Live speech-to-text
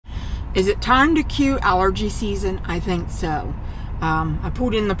Is it time to cue allergy season? I think so. I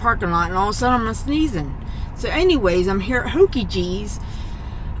pulled in the parking lot and all of a sudden I'm sneezing. So anyways, I'm here at Hokey G's.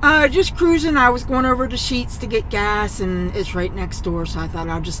 Just cruising. I was going over to Sheets to get gas and it's right next door. So I thought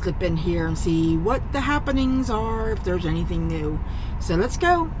I'll just slip in here and see what the happenings are, if there's anything new. So let's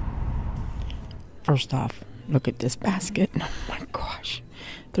go. First off, look at this basket. Oh my gosh.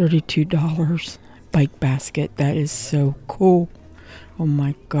 $32 bike basket. That is so cool. Oh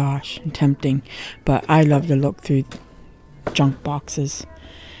my gosh, and tempting. But I love to look through junk boxes.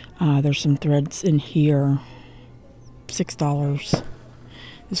 There's some threads in here. $6.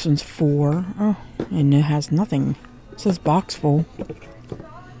 This one's $4. Oh, and it has nothing. It says box full.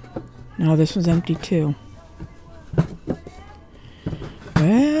 No, this one's empty too.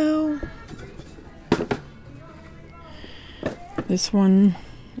 Well, this one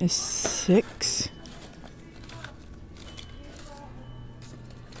is $6.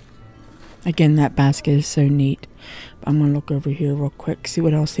 Again, that basket is so neat. I'm going to look over here real quick, see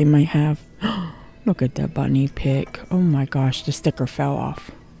what else they might have. Look at that bunny pic. Oh my gosh, the sticker fell off.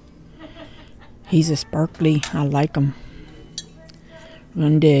 He's a sparkly. I like him.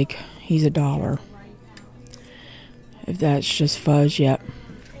 Run dig. He's $1. If that's just fuzz, yep.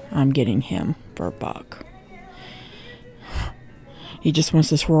 I'm getting him for $1. He just wants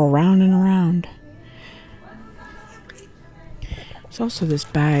to swirl around and around. There's also this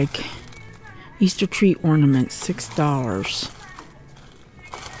bag. Easter tree ornaments, $6.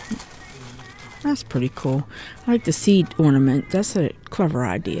 That's pretty cool. I like the seed ornament. That's a clever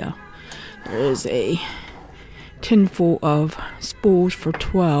idea. There is a tin full of spools for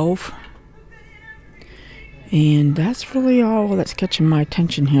 $12. And that's really all that's catching my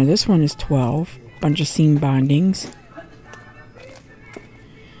attention here. This one is $12. Bunch of seam bindings.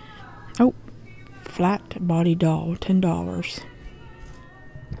 Oh, flat body doll, $10.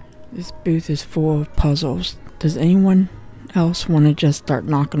 This booth is full of puzzles. Does anyone else want to just start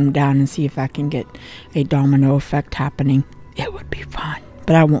knocking them down and see if I can get a domino effect happening? It would be fun,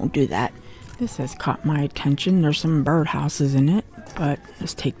 but I won't do that. This has caught my attention. There's some birdhouses in it, but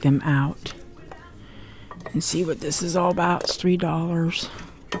let's take them out and see what this is all about. It's $3.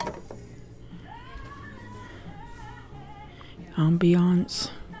 Ambiance.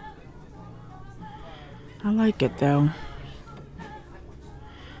 I like it though.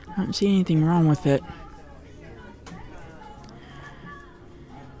 I don't see anything wrong with it.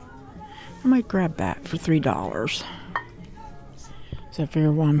 I might grab that for $3. So I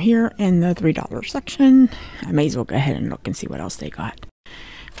figure while I'm here in the $3 section, I may as well go ahead and look and see what else they got.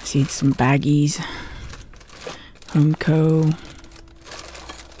 I see some baggies. Homeco.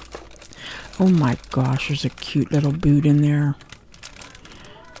 Oh my gosh, there's a cute little boot in there.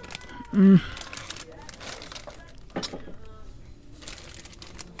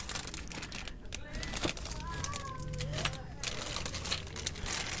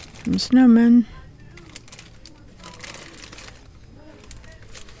 Some snowmen.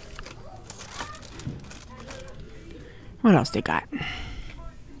 What else they got?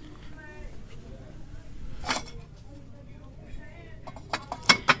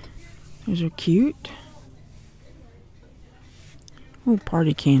 Those are cute. Oh,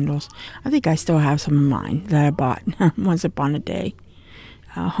 party candles. I think I still have some of mine that I bought once upon a day.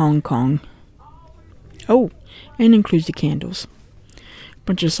 Hong Kong. Oh, and includes the candles.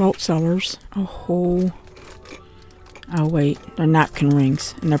 Bunch of salt cellars. A whole... Oh, wait. They're napkin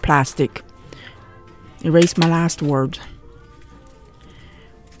rings. And they're plastic. Erase my last word.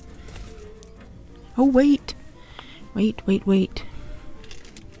 Oh, wait. Wait.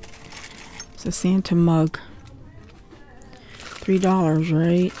 It's a Santa mug. $3,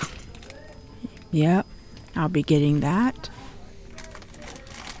 right? Yep. I'll be getting that.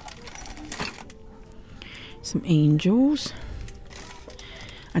 Some angels.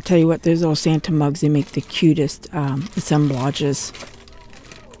 I tell you what, those little Santa mugs, they make the cutest assemblages.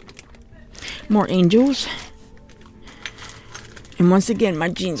 More angels. And once again, my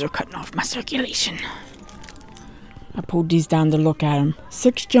jeans are cutting off my circulation. I pulled these down to look at them.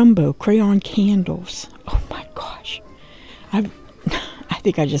 6 jumbo crayon candles. Oh my gosh. I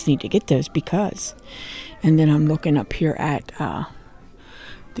think I just need to get those because. And then I'm looking up here at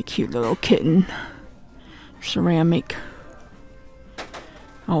the cute little kitten. Ceramic.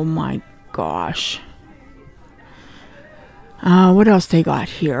 Oh my gosh. What else they got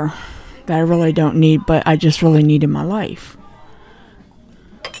here that I really don't need, but I just really need in my life?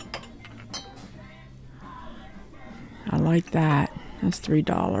 I like that. That's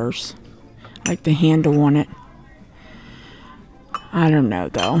 $3. I like the handle on it. I don't know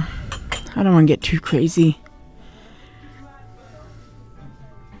though. I don't want to get too crazy.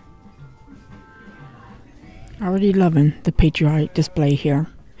 Already loving the patriotic display here.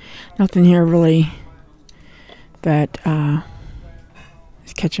 Nothing here really that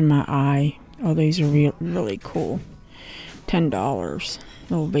is catching my eye. Oh, these are really cool. $10.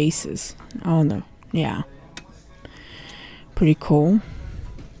 Little vases. Oh no, yeah. Pretty cool.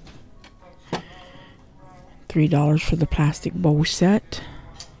 $3 for the plastic bowl set.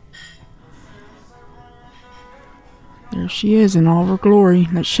 There she is in all her glory.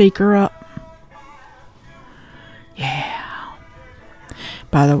 Let's shake her up. Yeah.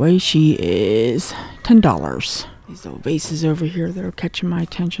 By the way, she is $10. These little vases over here that are catching my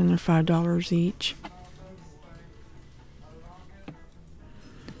attention, they're $5 each.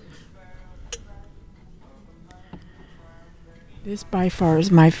 This by far is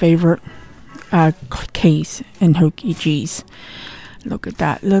my favorite case in Hokey G's. Look at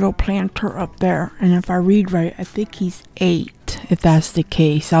that little planter up there. And if I read right, I think he's 8. If that's the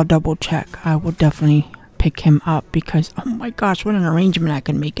case, I'll double check. I will definitely pick him up because, oh my gosh, what an arrangement I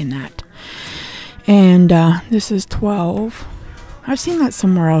can make in that. And this is 12. I've seen that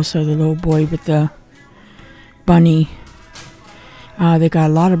somewhere else, so the little boy with the bunny. They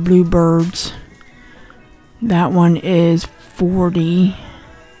got a lot of bluebirds. That one is 40.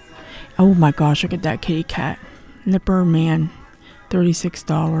 Oh my gosh, look at that kitty cat. Lipper man,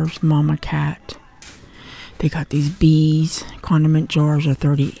 $36. Mama cat. They got these bees. Condiment jars are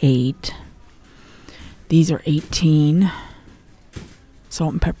 38. These are 18.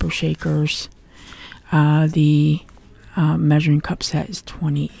 Salt and pepper shakers. The measuring cup set is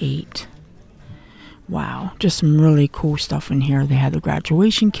 28. Wow, just some really cool stuff in here. They had the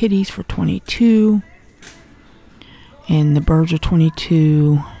graduation kitties for 22. And the birds are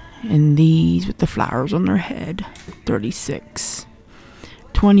 22. And these with the flowers on their head, 36.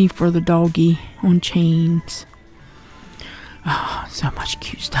 20 for the doggy on chains. Oh, so much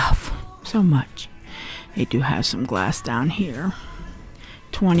cute stuff. So much. They do have some glass down here.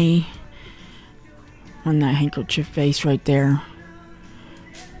 20 on that handkerchief face right there.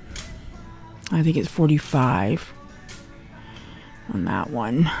 I think it's 45 on that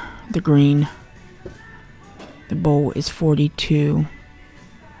one. The green. The bowl is 42.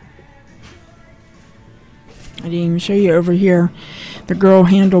 I didn't even show you over here. The girl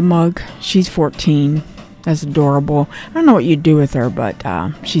handle mug. She's 14. That's adorable. I don't know what you'd do with her, but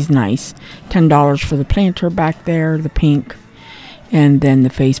she's nice. $10 for the planter back there, the pink. And then the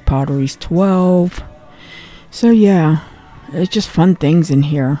face pottery's 12. So yeah, it's just fun things in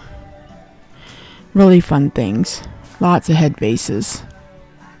here. Really fun things. Lots of head vases.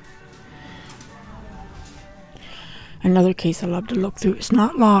 Another case I love to look through. It's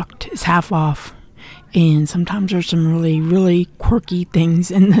not locked. It's half off. And sometimes there's some really quirky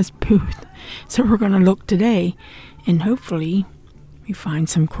things in this booth. So we're going to look today. And hopefully we find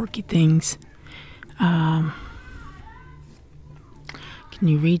some quirky things. Can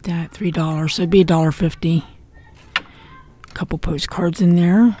you read that? $3. So it'd be $1.50. A couple postcards in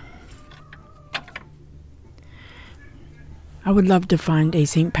there. I would love to find a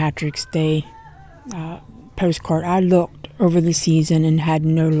St. Patrick's Day postcard. I looked over the season and had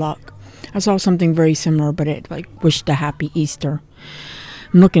no luck. I saw something very similar, but it like wished a happy Easter.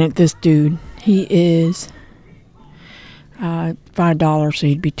 I'm looking at this dude. He is $5, so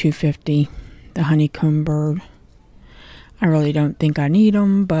he'd be $2.50. The honeycomb bird. I really don't think I need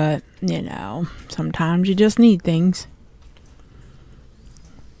them, but you know, sometimes you just need things.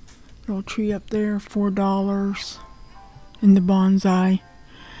 Little tree up there, $4 in the bonsai.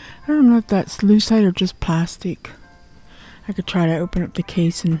 I don't know if that's lucite or just plastic. I could try to open up the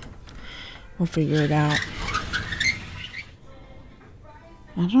case and we'll figure it out.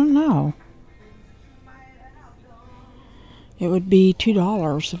 I don't know. It would be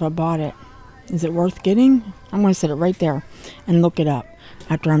 $2 if I bought it. Is it worth getting? I'm going to set it right there and look it up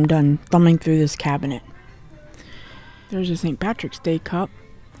after I'm done thumbing through this cabinet. There's a St. Patrick's Day cup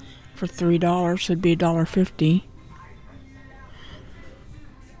for $3. So it'd be $1.50.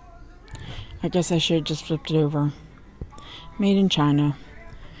 I guess I should have just flipped it over. Made in China.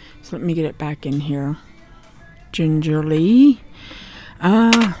 So let me get it back in here. Gingerly.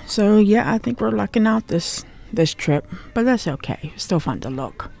 So yeah, I think we're lucking out this trip. But that's okay. It's still fun to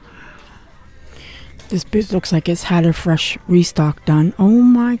look. This booth looks like it's had a fresh restock done. Oh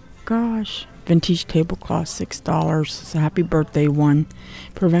my gosh. Vintage tablecloth, $6. It's a happy birthday one.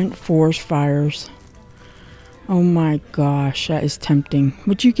 Prevent forest fires. Oh my gosh, that is tempting.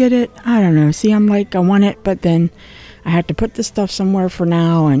 Would you get it? I don't know. See, I'm like, I want it, but then I had to put the stuff somewhere for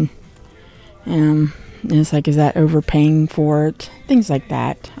now, and it's like, is that overpaying for it? Things like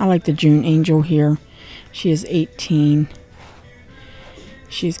that. I like the June Angel here. She is 18.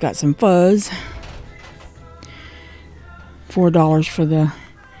 She's got some fuzz. $4 for the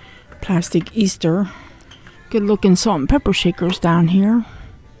plastic Easter. Good looking salt and pepper shakers down here.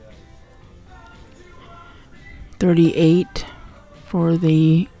 $38 for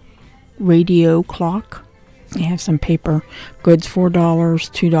the radio clock. They have some paper goods, $4,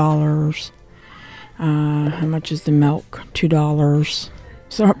 $2. How much is the milk? $2.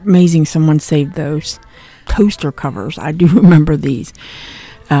 So amazing someone saved those. Toaster covers. I do remember these.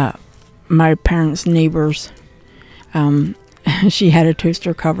 My parents' neighbors, she had a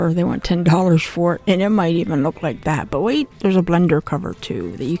toaster cover. They want $10 for it, and it might even look like that. But wait, there's a blender cover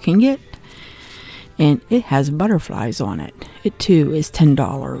too that you can get, and it has butterflies on it. It too is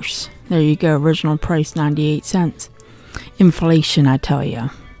 $10. There you go. Original price 98 cents. Inflation, I tell you.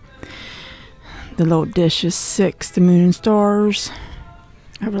 The little dish is $6. The moon and stars.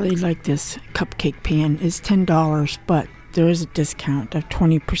 I really like this cupcake pan. It's $10, but there is a discount of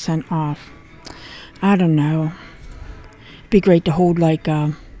 20% off. I don't know. It'd be great to hold like,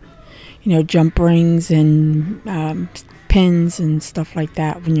 jump rings and pins and stuff like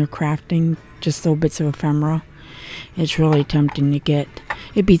that when you're crafting. Just little bits of ephemera. It's really tempting to get.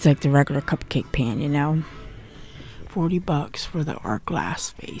 It beats like the regular cupcake pan, you know. $40 for the art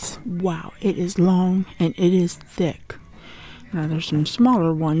glass vase. Wow, it is long and it is thick. Now there's some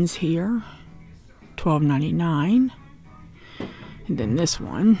smaller ones here. $12.99. And then this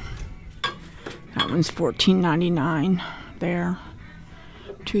one. That one's $14.99 there.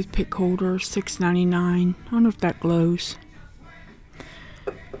 Toothpick holder, $6.99. I don't know if that glows.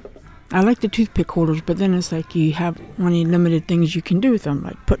 I like the toothpick holders, but then it's like you have only limited things you can do with them,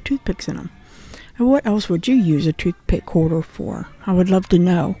 like put toothpicks in them. And what else would you use a toothpick holder for? I would love to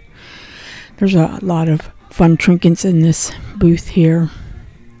know. There's a lot of fun trinkets in this booth here.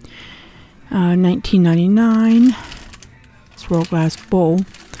 $19.99. Swirl glass bowl.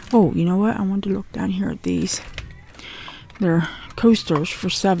 Oh, you know what? I wanted to look down here at these. They're coasters for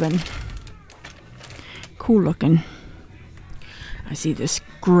 $7. Cool looking. I see this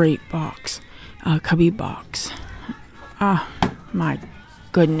great box, cubby box. Ah, my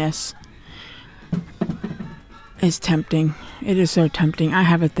goodness. It's tempting. It is so tempting. I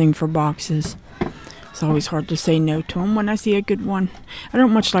have a thing for boxes. It's always hard to say no to them when I see a good one. I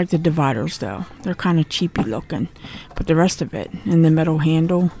don't much like the dividers though. They're kind of cheapy looking. But the rest of it, and the metal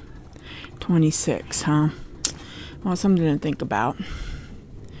handle, $26, huh? Well, something to think about.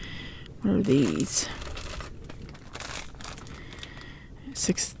 What are these?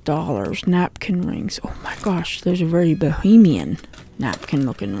 $6. Napkin rings. Oh my gosh, those are very bohemian napkin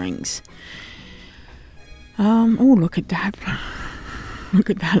looking rings. Oh, look at that. Look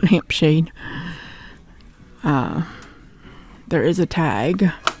at that lampshade. There is a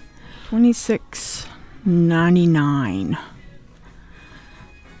tag. $26.99.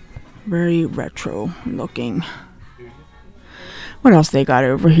 Very retro looking. What else they got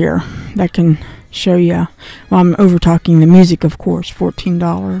over here that can show you? Well, I'm over talking the music, of course.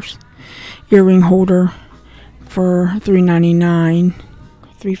 $14. Earring holder for $3.99.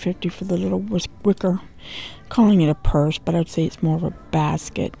 $3.50 for the little wicker. Calling it a purse, but I'd say it's more of a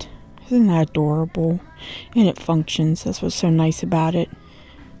basket. Isn't that adorable? And it functions. That's what's so nice about it.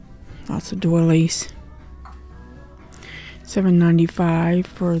 Lots of doilies. $7.95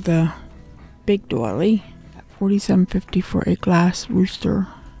 for the big doily. $47.50 for a glass rooster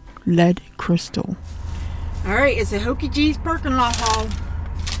lead crystal. Alright, it's a Hokey G's parking lot haul.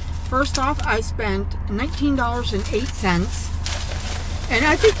 First off, I spent $19.08. And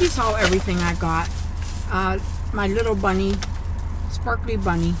I think you saw everything I got. My little bunny, sparkly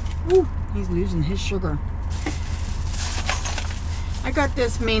bunny. Ooh, he's losing his sugar. I got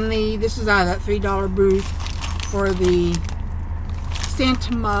this mainly, this is out of that $3 booth for the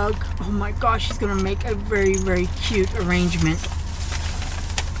Santa mug. Oh my gosh, he's going to make a very, very cute arrangement.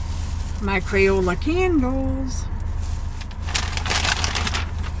 My Crayola candles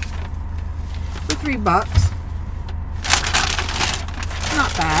for $3.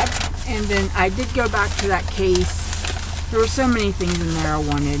 Not bad. And then I did go back to that case. There were so many things in there I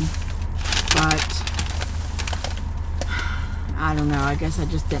wanted, but I don't know. I guess I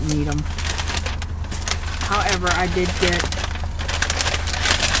just didn't need them. However, I did get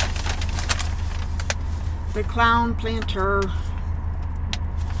the clown planter.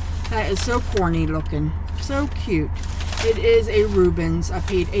 That is so corny looking. So cute. It is a Rubens. I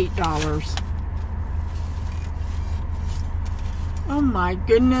paid $8. Oh my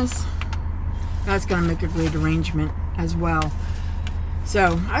goodness. That's going to make a great arrangement as well.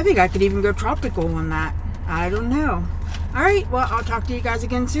 So, I think I could even go tropical on that. I don't know. Alright, well, I'll talk to you guys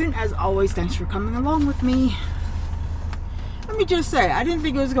again soon. As always, thanks for coming along with me. Let me just say, I didn't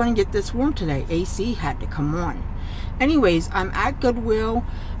think it was going to get this warm today. AC had to come on. Anyways, I'm at Goodwill.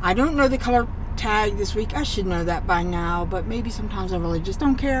 I don't know the color tag this week. I should know that by now, but maybe sometimes I really just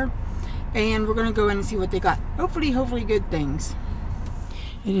don't care. And we're gonna go in and see what they got. Hopefully good things.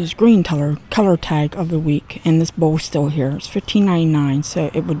 It is green color tag of the week, and this bowl's still here. It's $15.99, so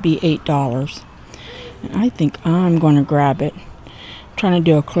it would be $8. And I think I'm gonna grab it. I'm trying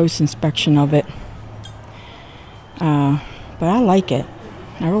to do a close inspection of it. But I like it.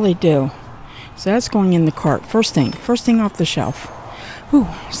 I really do. So that's going in the cart. First thing off the shelf. Ooh,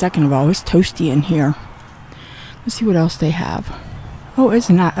 second of all, it's toasty in here. Let's see what else they have. Oh,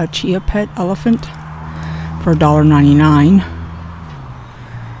 isn't that a Chia Pet elephant? For $1.99.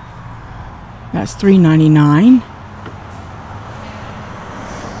 That's $3.99.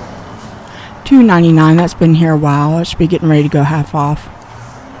 $2.99. That's been here a while. It should be getting ready to go half off.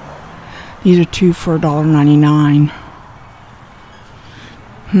 These are two for $1.99.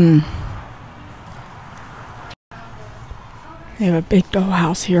 They have a big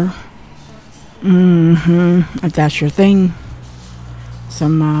dollhouse here. If that's your thing.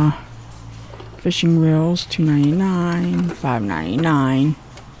 Some fishing reels, $2.99, $5.99.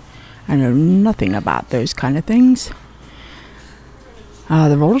 I know nothing about those kind of things.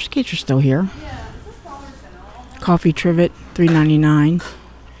 The roller skates are still here. Coffee trivet, $3.99.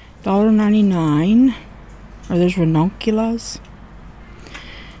 $1.99. Or there's ranunculus.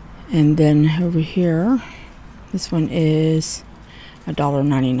 And then over here, this one is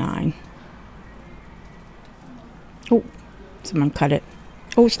 $1.99. Oh, someone cut it.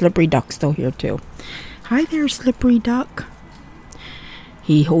 Oh, Slippery Duck's still here too. Hi there, Slippery Duck.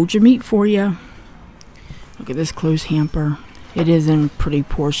 He holds your meat for you. Look at this clothes hamper. It is in pretty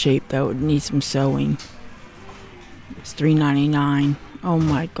poor shape though. It needs some sewing. It's $3.99. Oh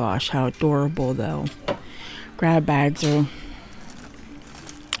my gosh, how adorable though. Grab bags are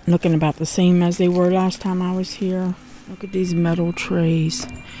looking about the same as they were last time I was here. Look at these metal trays.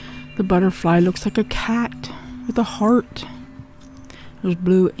 The butterfly looks like a cat with a heart. There's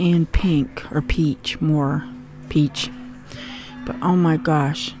blue and pink, or peach, more peach. But oh my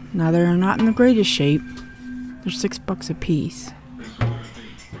gosh, now they're not in the greatest shape. They're $6 a piece.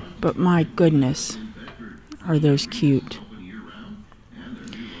 But my goodness, are those cute.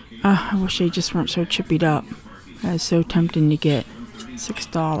 I wish they just weren't so chippied up. That is so tempting to get.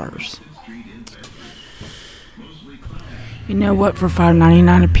 $6. You know what? For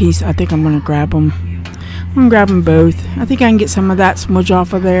 $5.99 a piece, I think I'm going to grab them. I'm going to grab them both. I think I can get some of that smudge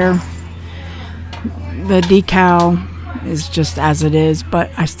off of there. The decal is just as it is,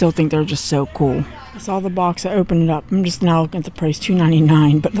 but I still think they're just so cool. I saw the box. I opened it up. I'm just now looking at the price,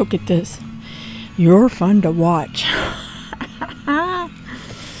 $2.99. But look at this. You're fun to watch.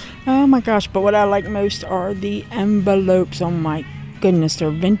 Oh my gosh. But what I like most are the envelopes. Oh my goodness. They're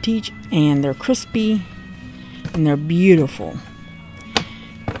vintage and they're crispy and they're beautiful.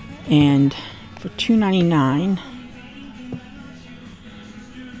 And for $2.99,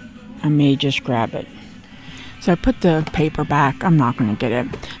 I may just grab it. So I put the paper back. I'm not going to get it.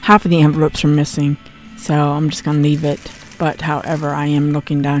 Half of the envelopes are missing, so I'm just going to leave it. But however, I am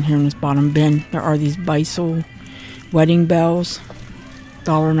looking down here in this bottom bin. There are these Bissell wedding bells,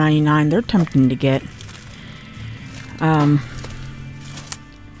 $1.99. They're tempting to get.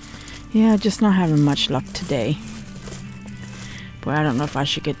 Yeah, just not having much luck today. Boy, I don't know if I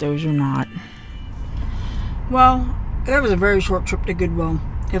should get those or not. Well, that was a very short trip to Goodwill.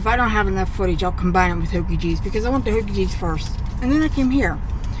 If I don't have enough footage, I'll combine it with Hokey G's because I went to Hokey G's first. And then I came here.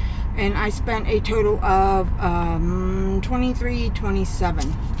 And I spent a total of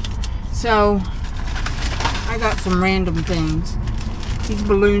 $23.27. So, I got some random things. These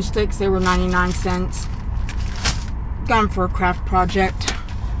balloon sticks, they were 99 cents. Got them for a craft project.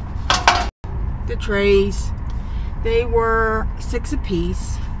 The trays, they were $6 a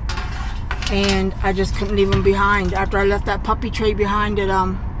piece. And I just couldn't leave them behind. After I left that puppy tray behind at,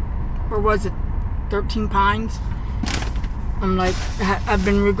 where was it? 13 Pines. I'm like, I've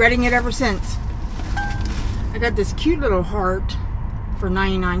been regretting it ever since. I got this cute little heart for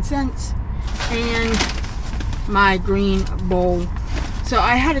 99 cents. And my green bowl. So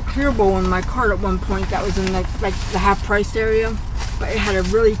I had a clear bowl in my cart at one point that was in like the half price area. But it had a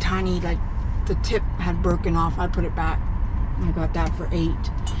really tiny, like, the tip had broken off. I put it back. And I got that for $8.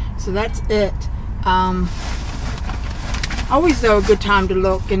 So that's it. Always though a good time to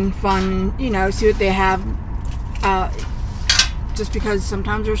look and fun, you know, see what they have. Just because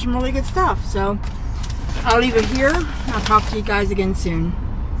sometimes there's some really good stuff. So I'll leave it here. I'll talk to you guys again soon.